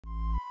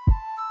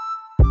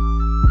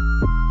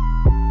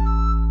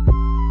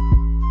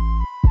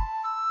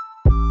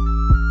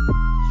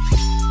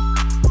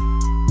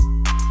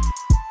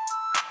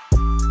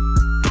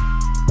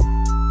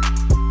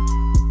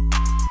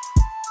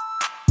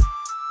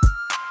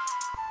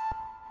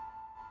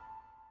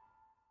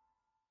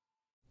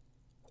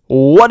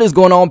What is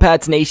going on,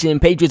 Pats Nation?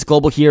 Patriots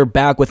Global here,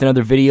 back with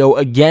another video.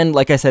 Again,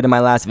 like I said in my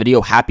last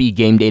video, happy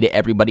game day to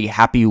everybody.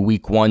 Happy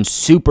week one.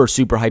 Super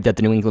hyped that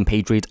the New England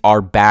Patriots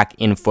are back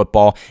in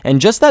football.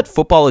 And just that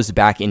football is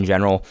back in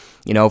general.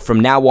 You know, from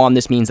now on,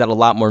 this means that a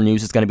lot more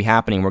news is going to be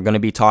happening. We're going to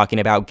be talking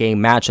about game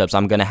matchups.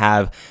 I'm going to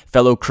have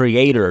fellow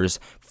creators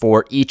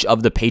for each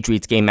of the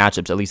Patriots game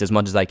matchups, at least as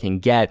much as I can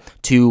get,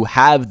 to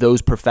have those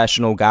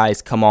professional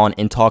guys come on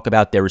and talk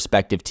about their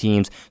respective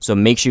teams. So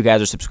make sure you guys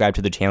are subscribed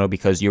to the channel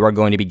because you are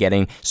going to be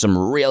getting some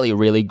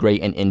really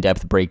great and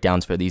in-depth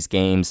breakdowns for these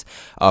games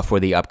for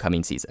the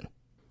upcoming season.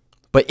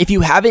 But if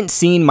you haven't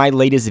seen my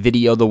latest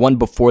video, the one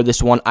before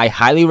this one, I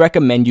highly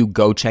recommend you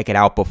go check it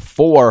out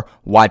before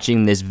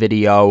watching this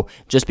video,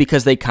 just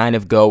because they kind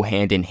of go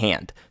hand in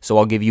hand. So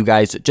I'll give you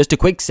guys just a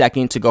quick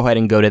second to go ahead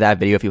and go to that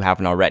video if you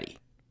haven't already.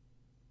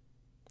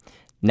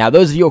 Now,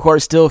 those of you who are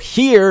still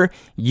here,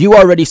 you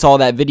already saw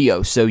that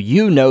video, so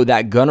you know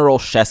that Gunner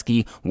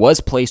Olszewski was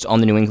placed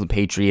on the New England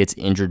Patriots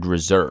injured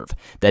reserve.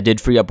 That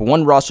did free up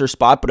one roster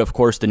spot, but of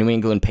course, the New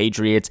England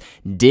Patriots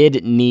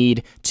did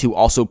need to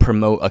also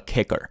promote a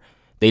kicker.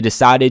 They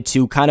decided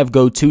to kind of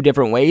go two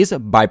different ways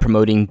by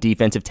promoting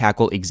defensive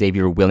tackle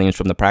Xavier Williams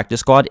from the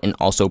practice squad and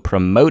also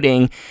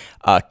promoting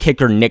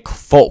kicker Nick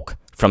Folk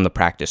from the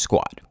practice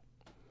squad.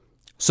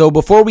 So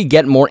before we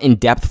get more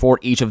in-depth for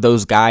each of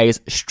those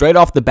guys, straight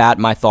off the bat,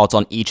 my thoughts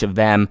on each of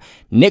them.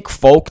 Nick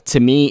Folk,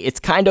 to me, it's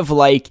kind of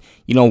like,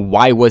 you know,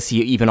 why was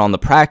he even on the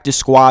practice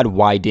squad?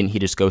 Why didn't he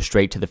just go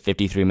straight to the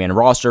 53-man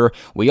roster?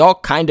 We all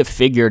kind of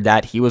figured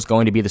that he was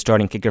going to be the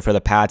starting kicker for the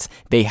Pats.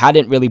 They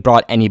hadn't really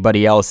brought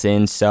anybody else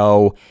in,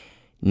 so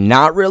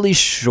not really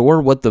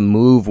sure what the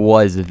move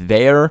was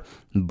there.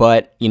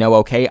 But, you know,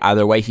 okay,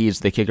 either way, he's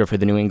the kicker for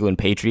the New England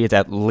Patriots,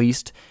 at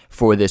least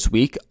for this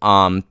week.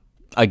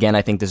 Again,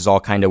 I think this is all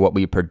kind of what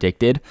we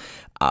predicted.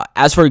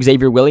 As for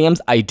Xavier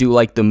Williams, I do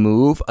like the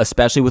move,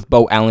 especially with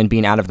Bo Allen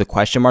being out of the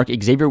question mark.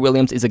 Xavier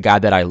Williams is a guy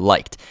that I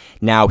liked.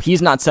 Now,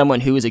 he's not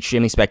someone who is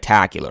extremely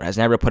spectacular, has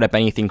never put up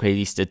anything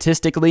crazy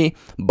statistically,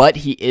 but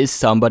he is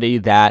somebody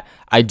that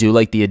I do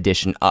like the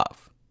addition of.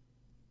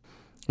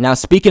 Now,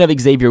 speaking of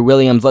Xavier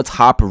Williams, let's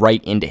hop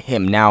right into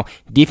him. Now,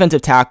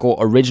 defensive tackle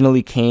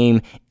originally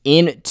came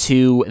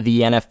into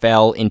the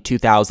NFL in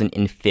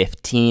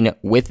 2015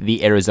 with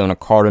the Arizona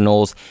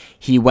Cardinals.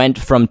 He went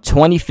from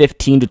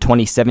 2015 to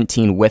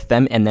 2017 with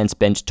them and then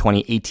spent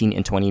 2018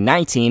 and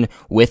 2019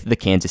 with the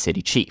Kansas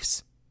City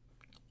Chiefs.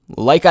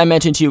 Like I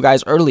mentioned to you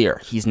guys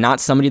earlier, he's not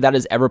somebody that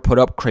has ever put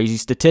up crazy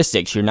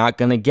statistics. You're not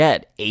going to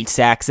get 8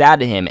 sacks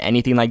out of him,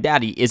 anything like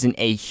that. He isn't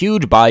a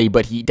huge body,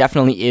 but he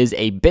definitely is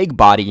a big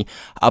body.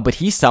 But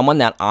he's someone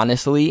that,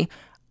 honestly,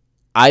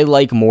 I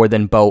like more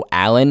than Bo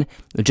Allen,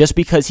 just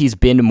because he's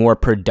been more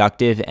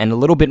productive and a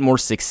little bit more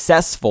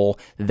successful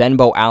than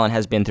Bo Allen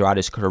has been throughout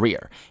his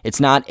career. It's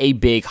not a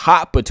big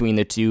hop between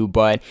the two,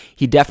 but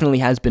he definitely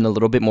has been a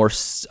little bit more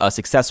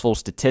successful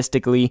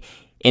statistically.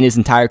 In his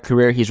entire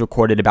career, he's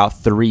recorded about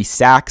 3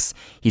 sacks.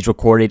 He's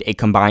recorded a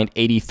combined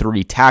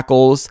 83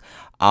 tackles.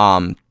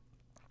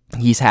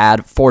 He's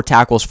had 4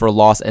 tackles for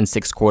loss and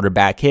 6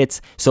 quarterback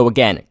hits. So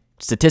again,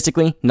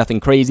 statistically,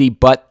 nothing crazy,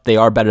 but they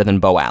are better than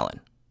Bo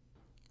Allen.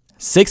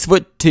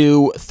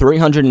 6'2",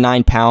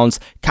 309 pounds,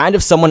 kind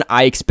of someone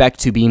I expect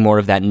to be more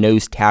of that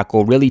nose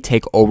tackle, really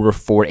take over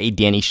for a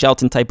Danny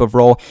Shelton type of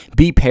role,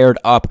 be paired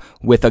up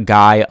with a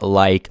guy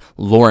like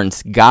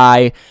Lawrence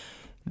Guy.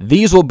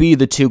 These will be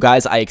the two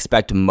guys I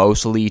expect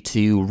mostly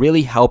to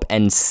really help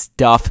and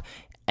stuff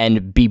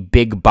and be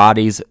big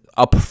bodies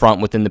up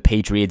front within the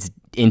Patriots'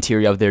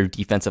 interior of their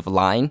defensive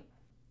line.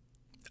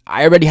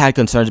 I already had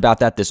concerns about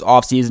that this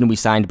offseason. We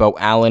signed Bo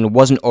Allen,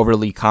 wasn't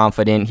overly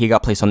confident. He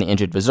got placed on the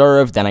injured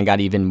reserve. Then I got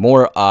even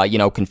more,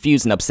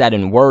 confused and upset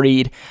and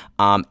worried.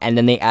 And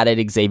then they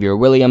added Xavier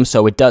Williams,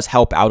 so it does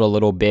help out a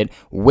little bit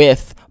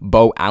with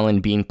Bo Allen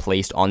being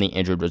placed on the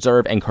injured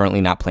reserve and currently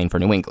not playing for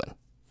New England.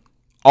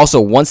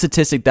 Also, one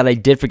statistic that I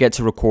did forget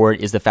to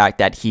record is the fact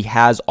that he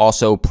has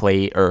also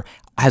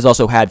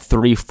had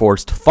 3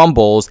 forced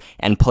fumbles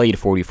and played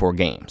 44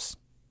 games.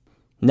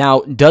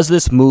 Now, does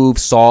this move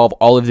solve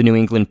all of the New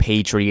England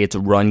Patriots'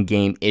 run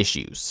game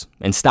issues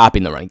and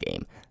stopping the run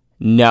game?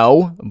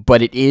 No,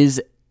 but it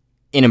is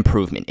an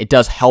improvement. It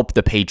does help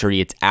the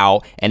Patriots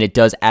out, and it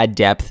does add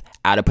depth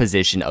at a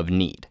position of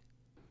need.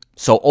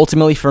 So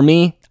ultimately for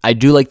me, I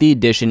do like the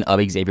addition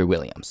of Xavier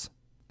Williams.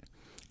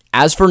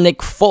 As for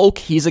Nick Folk,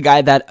 he's a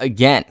guy that,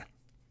 again,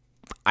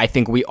 I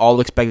think we all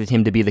expected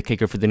him to be the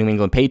kicker for the New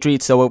England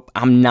Patriots, so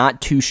I'm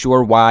not too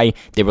sure why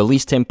they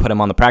released him, put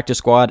him on the practice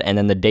squad, and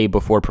then the day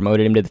before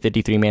promoted him to the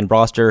 53-man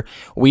roster.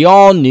 We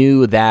all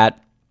knew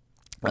that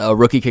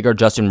rookie kicker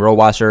Justin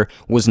Rohrwasser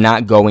was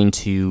not going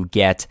to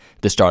get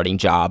the starting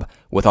job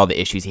with all the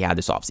issues he had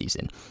this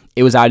offseason.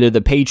 It was either the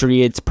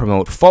Patriots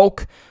promote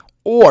Folk,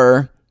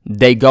 or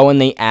they go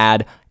and they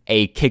add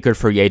a kicker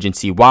free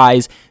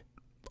agency-wise.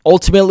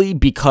 Ultimately,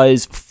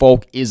 because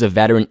Folk is a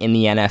veteran in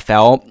the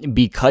NFL,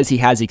 because he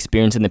has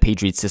experience in the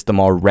Patriots system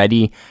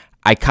already,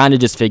 I kind of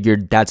just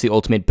figured that's the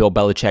ultimate Bill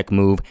Belichick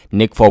move.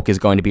 Nick Folk is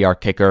going to be our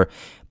kicker.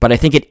 But I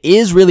think it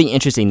is really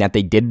interesting that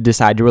they did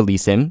decide to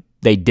release him.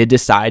 They did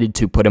decide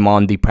to put him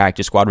on the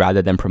practice squad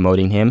rather than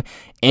promoting him.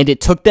 And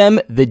it took them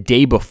the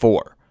day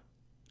before,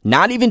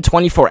 not even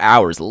 24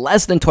 hours,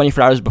 less than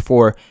 24 hours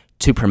before,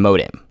 to promote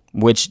him,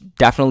 which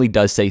definitely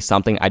does say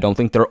something. I don't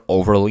think they're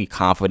overly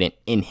confident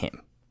in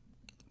him.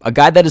 A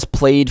guy that has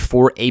played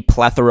for a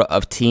plethora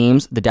of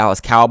teams, the Dallas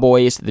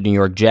Cowboys, the New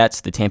York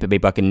Jets, the Tampa Bay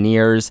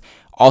Buccaneers,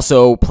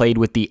 also played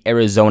with the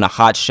Arizona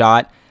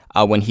Hotshot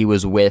when he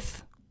was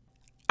with,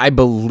 I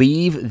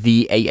believe,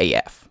 the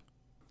AAF.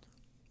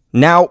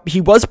 Now,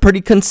 he was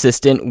pretty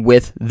consistent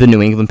with the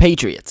New England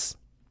Patriots.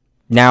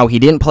 Now, he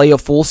didn't play a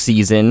full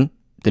season.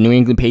 The New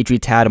England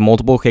Patriots had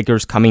multiple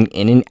kickers coming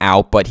in and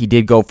out, but he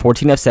did go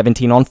 14 of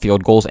 17 on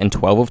field goals and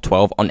 12 of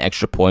 12 on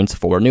extra points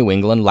for New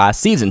England last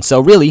season. So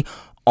really,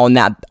 on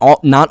that,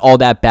 not all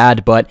that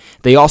bad, but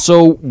they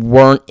also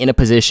weren't in a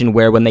position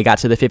where when they got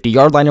to the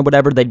 50-yard line or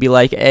whatever, they'd be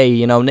like, hey,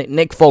 you know,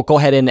 Nick Folk, go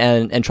ahead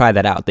and try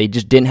that out. They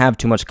just didn't have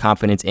too much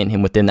confidence in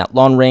him within that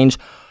long range.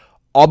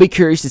 I'll be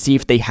curious to see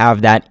if they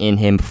have that in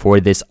him for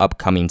this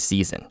upcoming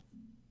season.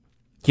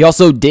 He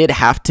also did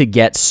have to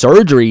get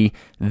surgery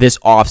this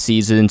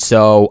offseason,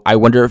 so I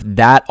wonder if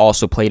that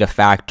also played a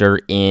factor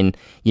in,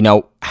 you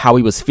know, how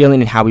he was feeling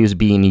and how he was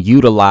being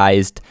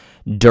utilized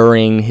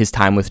during his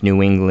time with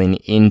New England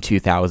in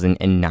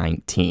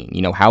 2019.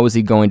 You know, how is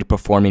he going to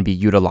perform and be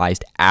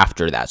utilized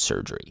after that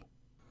surgery?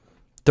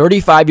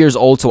 35 years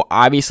old, so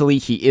obviously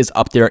he is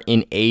up there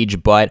in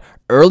age, but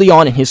early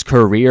on in his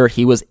career,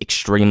 he was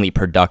extremely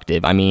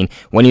productive. I mean,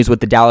 when he was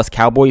with the Dallas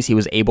Cowboys, he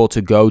was able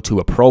to go to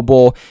a Pro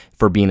Bowl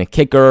for being a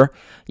kicker.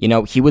 You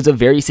know, he was a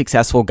very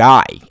successful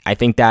guy. I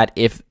think that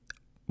if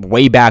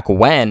way back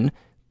when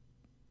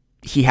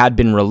he had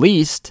been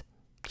released,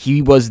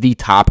 he was the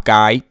top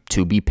guy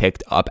to be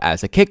picked up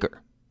as a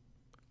kicker.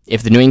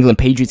 If the New England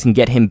Patriots can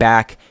get him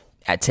back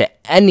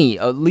to any,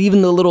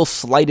 even the little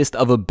slightest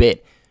of a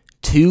bit,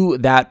 to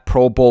that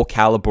Pro Bowl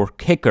caliber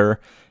kicker,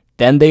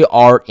 then they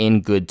are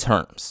in good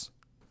terms.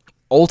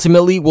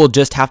 Ultimately, we'll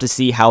just have to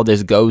see how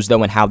this goes,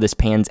 though, and how this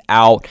pans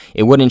out.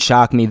 It wouldn't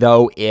shock me,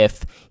 though,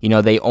 if, you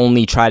know, they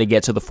only try to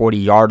get to the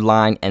 40-yard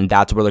line, and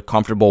that's where they're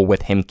comfortable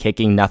with him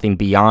kicking, nothing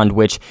beyond,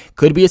 which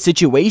could be a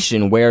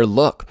situation where,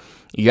 look,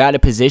 you're at a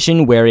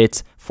position where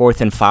it's 4th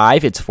and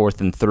 5, it's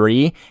 4th and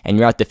 3, and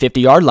you're at the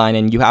 50-yard line,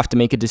 and you have to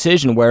make a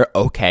decision where,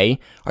 okay,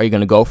 are you going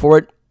to go for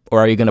it? Or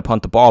are you going to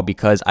punt the ball?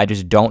 Because I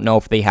just don't know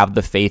if they have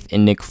the faith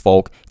in Nick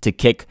Folk to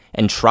kick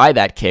and try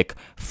that kick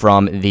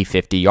from the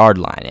 50-yard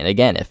line. And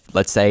again, if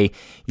let's say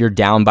you're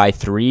down by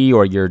 3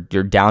 or you're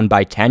down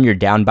by 10, you're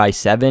down by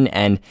 7,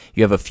 and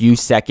you have a few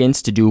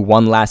seconds to do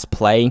one last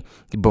play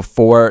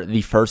before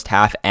the first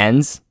half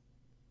ends,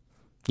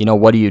 you know,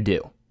 what do you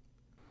do?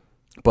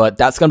 But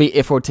that's going to be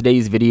it for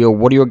today's video.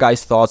 What are your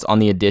guys' thoughts on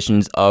the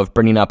additions of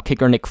bringing up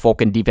kicker Nick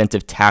Folk and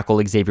defensive tackle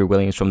Xavier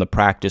Williams from the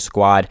practice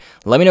squad?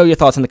 Let me know your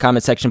thoughts in the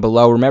comment section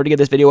below. Remember to give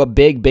this video a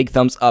big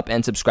thumbs up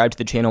and subscribe to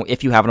the channel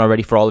if you haven't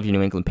already for all of your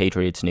New England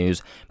Patriots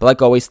news. But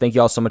like always, thank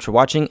you all so much for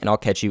watching, and I'll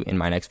catch you in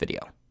my next video.